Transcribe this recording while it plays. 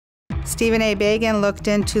Stephen A. Bagen looked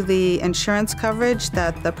into the insurance coverage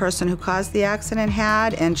that the person who caused the accident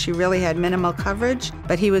had, and she really had minimal coverage,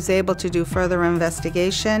 but he was able to do further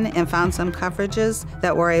investigation and found some coverages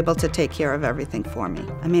that were able to take care of everything for me.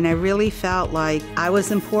 I mean, I really felt like I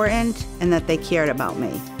was important and that they cared about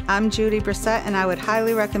me. I'm Judy Brissette, and I would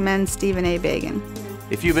highly recommend Stephen A. Bagen.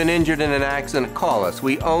 If you've been injured in an accident, call us.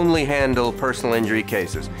 We only handle personal injury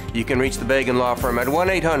cases. You can reach the Bagen Law Firm at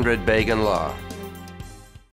 1-800-BAGEN-LAW.